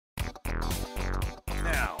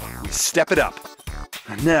Step it up.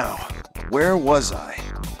 Now, where was I?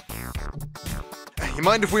 You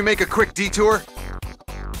mind if we make a quick detour?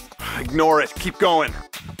 Ignore it. Keep going.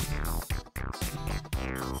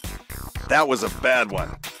 That was a bad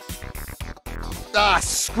one. Ah,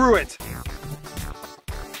 screw it.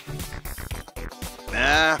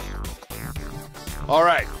 Nah. All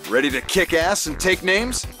right, ready to kick ass and take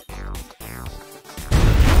names?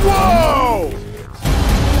 Whoa!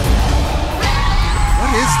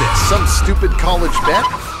 What is this? Some stupid college bet?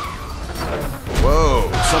 Whoa,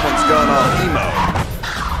 someone's gone all emo.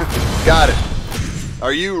 Got it.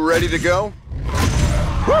 Are you ready to go?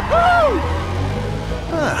 Woohoo!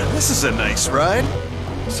 Ah, this is a nice ride.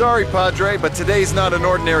 Sorry, Padre, but today's not an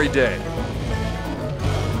ordinary day.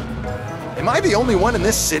 Am I the only one in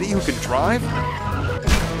this city who can drive?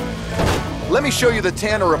 Let me show you the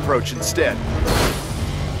Tanner approach instead.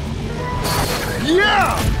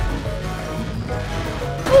 Yeah!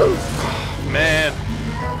 Man.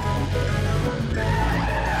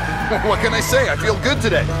 What can I say? I feel good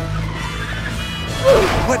today.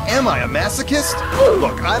 What am I, a masochist?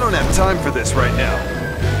 Look, I don't have time for this right now.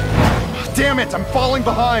 Damn it, I'm falling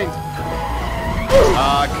behind.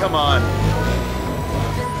 Ah, come on.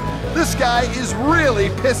 This guy is really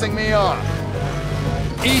pissing me off.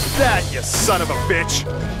 Eat that, you son of a bitch.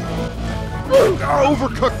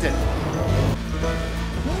 Overcooked it.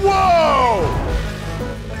 Whoa!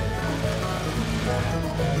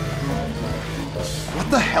 What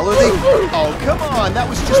the hell are they? Oh, come on, that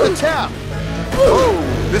was just a tap. Whoa,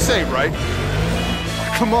 this ain't right.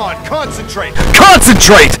 Come on, concentrate.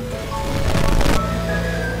 Concentrate!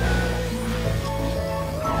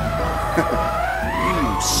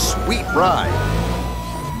 Sweet ride.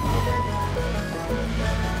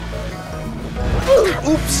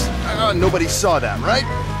 Oops! Nobody saw that, right?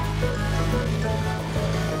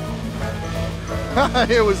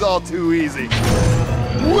 It was all too easy.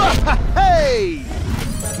 Hey!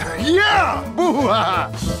 Yeah! Boo-ha!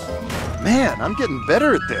 Man, I'm getting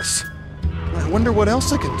better at this. I wonder what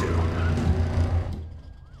else I can do.